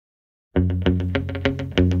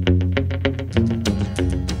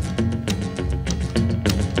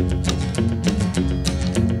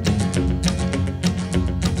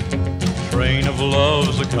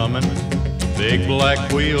coming, big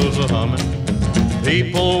black wheels are humming,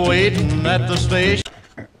 people waiting at the station.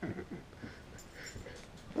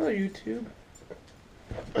 Hello YouTube.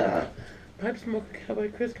 Pipe Smoker Cowboy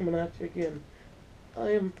Chris coming at you again.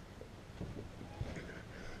 I am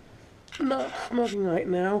not smoking right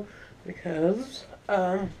now because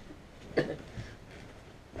I've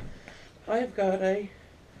got a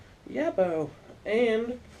YABO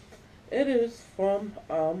and it is from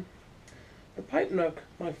the Pipe Nook,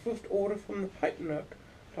 my first order from the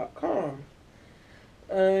PipeNook.com.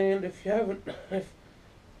 And if you haven't,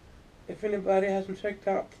 if anybody hasn't checked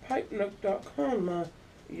out PipeNook.com,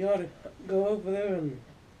 you ought to go over there and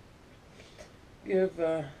give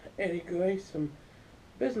Eddie Gray some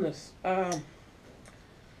business.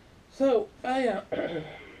 So I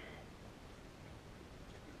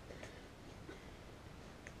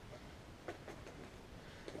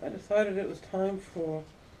I decided it was time for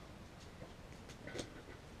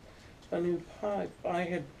a new pipe. I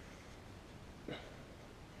had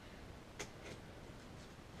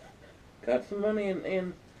got some money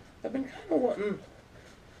and I've been kind of wanting.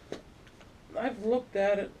 I've looked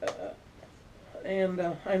at it and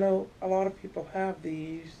I know a lot of people have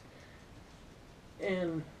these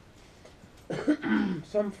in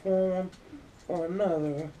some form or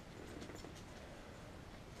another.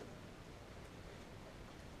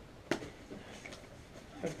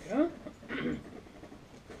 There we go.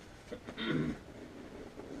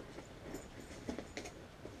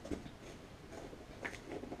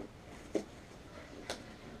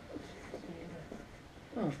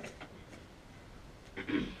 Oh.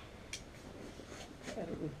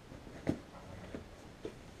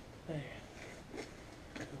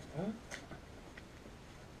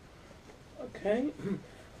 Okay.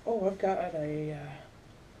 Oh, I've got a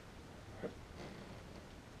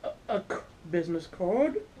business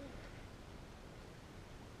card.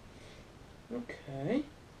 Okay.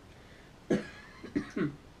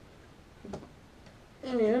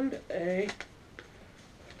 And a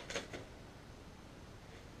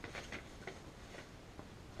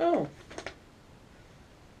oh.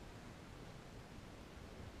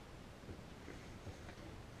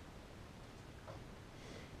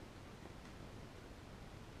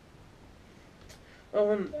 Oh,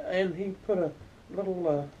 and he put a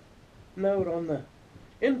little note on the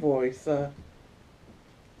invoice.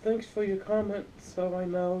 Thanks for your comment, so I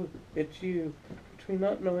know it's you. Between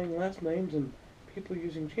not knowing last names and people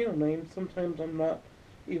using channel names, sometimes I'm not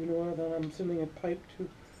even aware that I'm sending a pipe to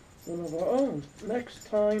one of our own. Next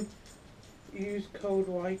time, use code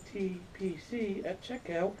YTPC at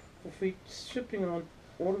checkout for free shipping on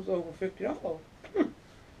orders over $50.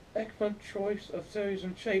 Excellent choice of series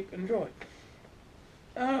and shape. Enjoy.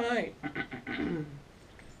 Alright.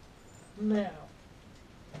 Now,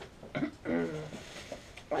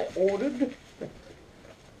 I ordered,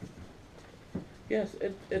 yes,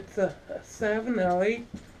 it's a Savinelli,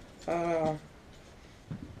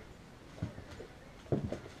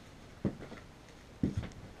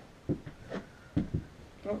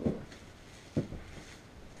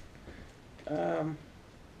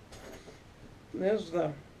 there's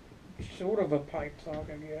the sort of a pipe sock,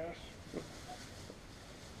 I guess.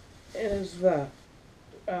 It is the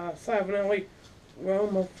Savinelli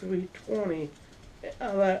Roma 320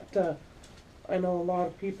 that I know a lot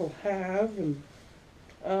of people have, and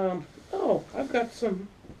oh, I've got some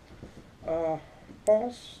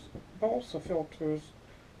balsa filters,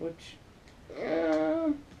 which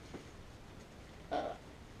I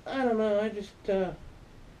don't know. I just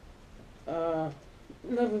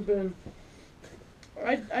never been.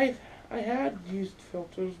 I had used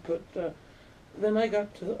filters, but then I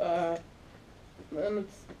got to then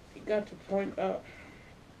it got to point out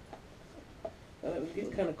that it was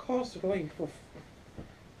getting kind of costly for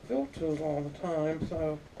filters all the time,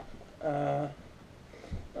 so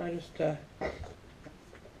I just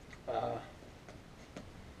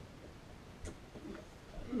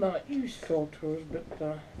not use filters,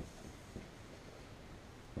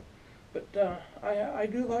 but I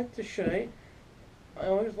do like the shape. I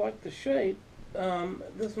always like the shape.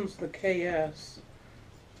 This one's the KS.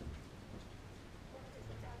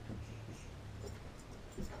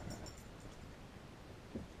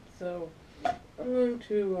 So I'm going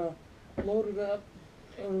to load it up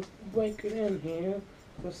and break it in here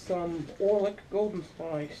with some Orlick Golden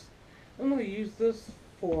Spice. I'm going to use this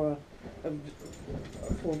for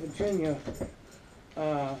Virginia.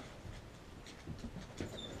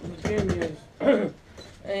 Virginia's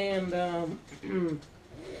and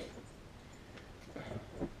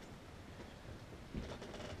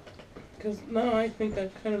because now I think I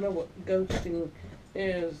kind of know what ghosting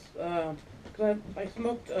is. Cause I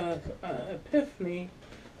smoked Epiphany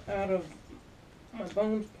out of my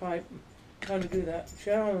bones pipe, trying to do that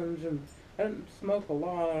challenge, and I didn't smoke a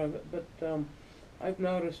lot of it, but I've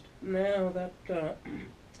noticed now that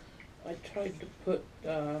I tried to put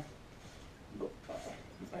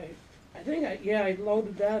I think I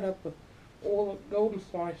loaded that up with all the golden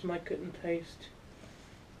slice, and I couldn't taste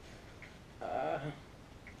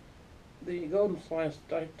the golden slice.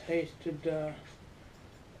 I tasted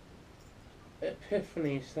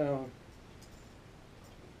Epiphany, so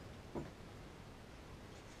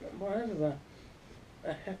well, that is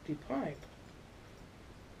a hefty pipe.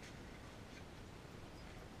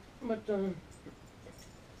 But kind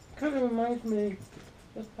of reminds me.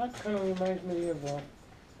 This pipe kind of reminds me of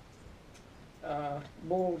a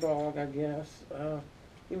bulldog, I guess.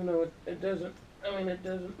 Even though it doesn't. I mean, it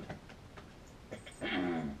doesn't.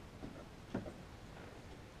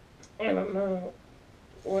 I don't know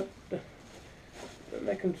what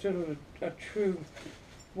they consider a true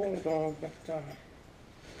bulldog,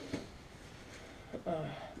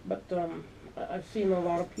 but I've seen a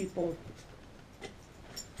lot of people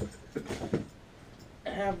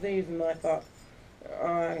have these, and I thought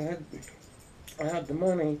I had the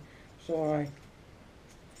money, so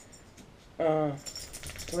I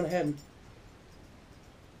went ahead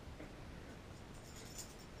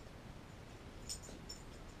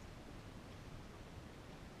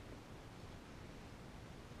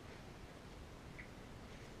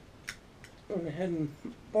and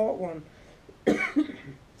bought one.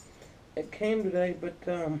 It came today, but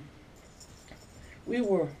we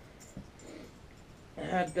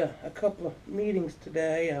had a couple of meetings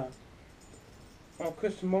today.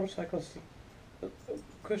 Christian Motorcyclist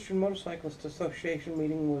Association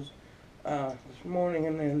meeting was this morning,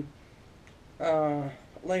 and then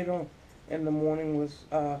later in the morning was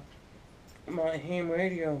my ham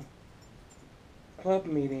radio club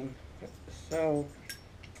meeting. So,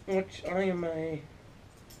 which I am a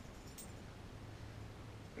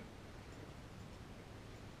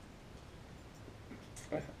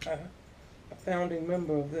founding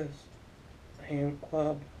member of this ham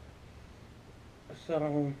club.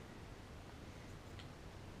 So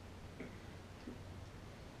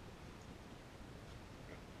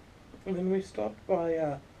and then we stopped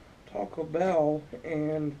by Taco Bell,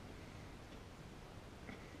 and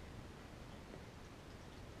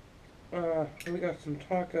we got some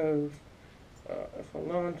tacos for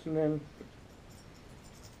lunch, and then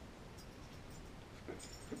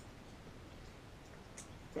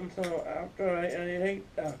so after I ate,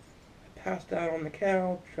 I passed out on the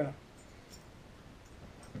couch.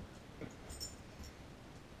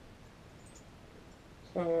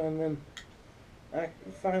 And then I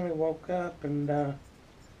finally woke up, and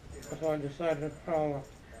so I decided I'll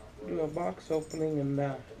do a box opening, and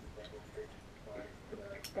do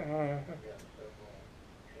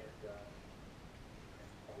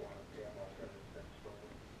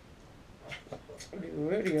a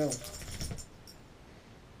video.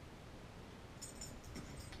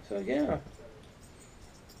 So yeah.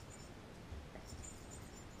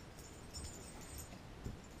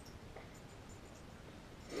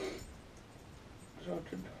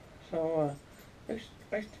 So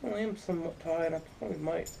I still am somewhat tired. I'll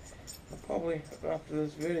probably after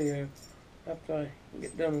this video, after I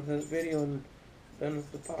get done with this video and done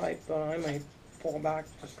with the pipe, I may fall back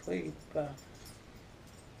to sleep. But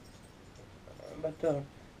it's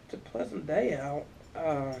a pleasant day out.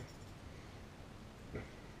 I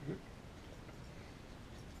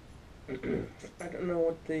don't know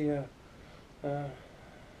what the temp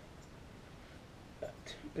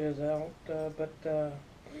is out, but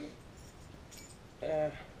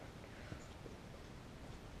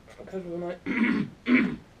because when I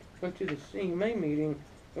went to the CMA meeting,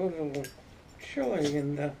 it was a little chilly,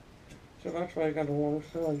 and so that's why I got a long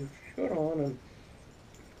sleeve shirt on, and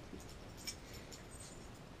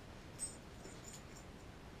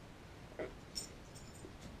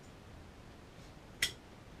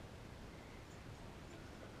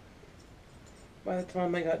by the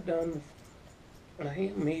time I got done with the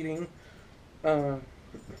ham meeting, it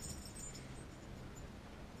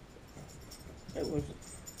was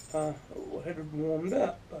had warmed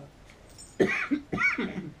up.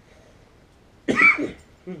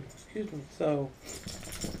 Excuse me. So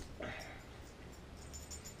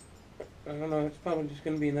I don't know. It's probably just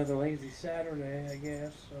going to be another lazy Saturday, I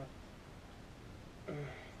guess.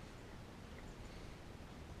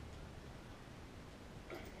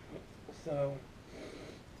 So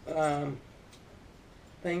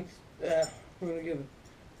thanks. We're going to give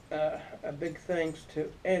a big thanks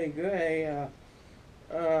to Eddie Gray.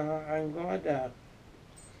 I'm glad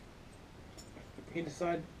he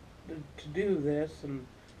decided to do this, and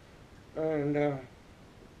I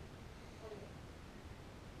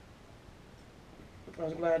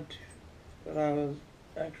was glad that I was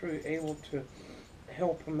actually able to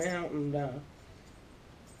help him out, and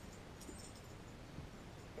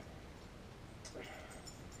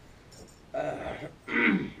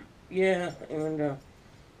yeah, and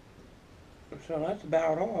so that's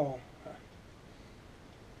about all.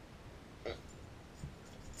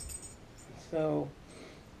 So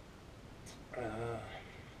I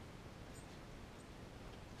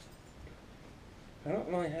don't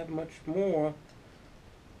really have much more.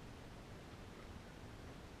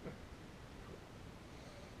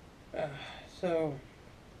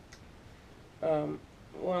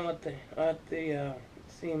 Well, at the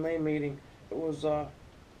CMA meeting, it was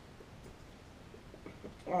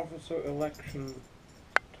officer election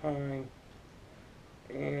time,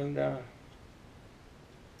 and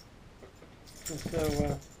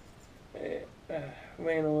so it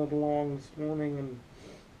ran a little long this morning,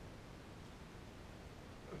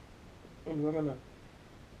 and we're gonna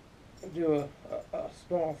do a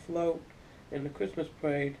small float in the Christmas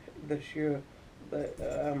parade this year.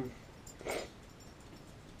 That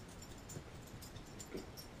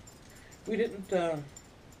we didn't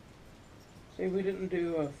we didn't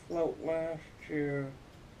do a float last year.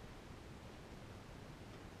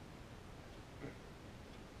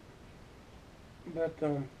 But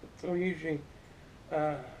we usually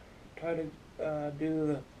try to do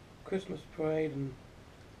the Christmas parade and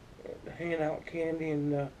hand out candy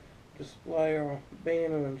and display our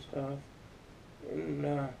banner and stuff, and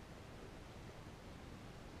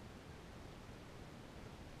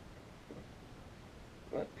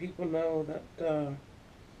let people know that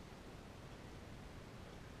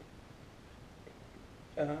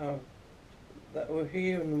that we're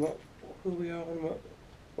here and who we are and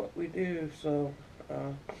what we do. So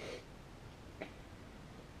and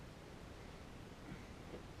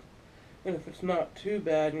if it's not too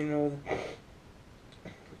bad, you know,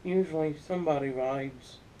 usually somebody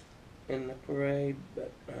rides in the parade,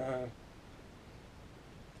 but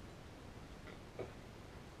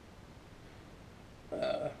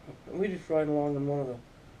we just ride along in one of the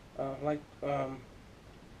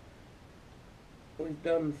we've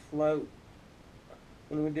done the float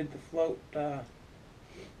when we did the float the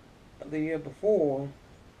year before.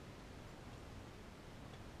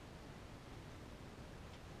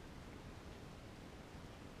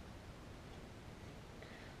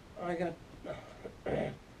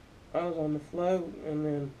 I was on the float, and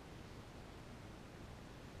then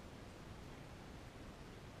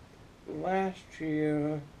last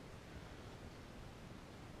year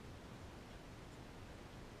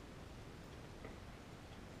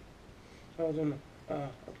I was in a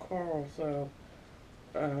car also.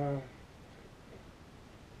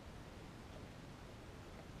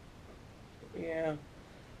 Yeah.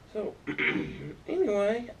 So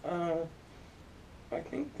anyway, I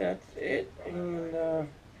think that's it, and I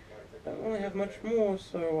don't really have much more.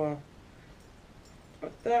 So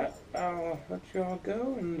with that, I'll let you all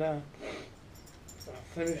go, and I'll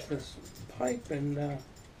finish this pipe, and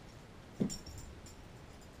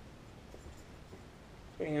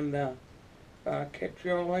catch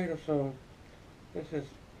y'all later. So this is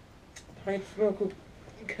Pipe Smoker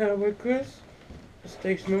Cowboy Chris.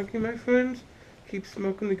 Stay smoking, my friends. Keep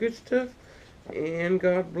smoking the good stuff, and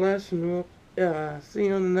God bless, and we'll see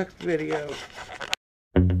you on the next video.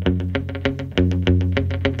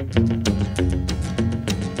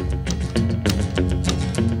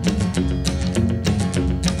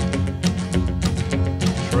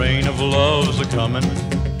 Train of love's a-comin',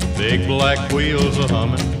 big black wheels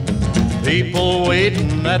a-hummin', people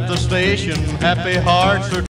waiting at the station, happy hearts are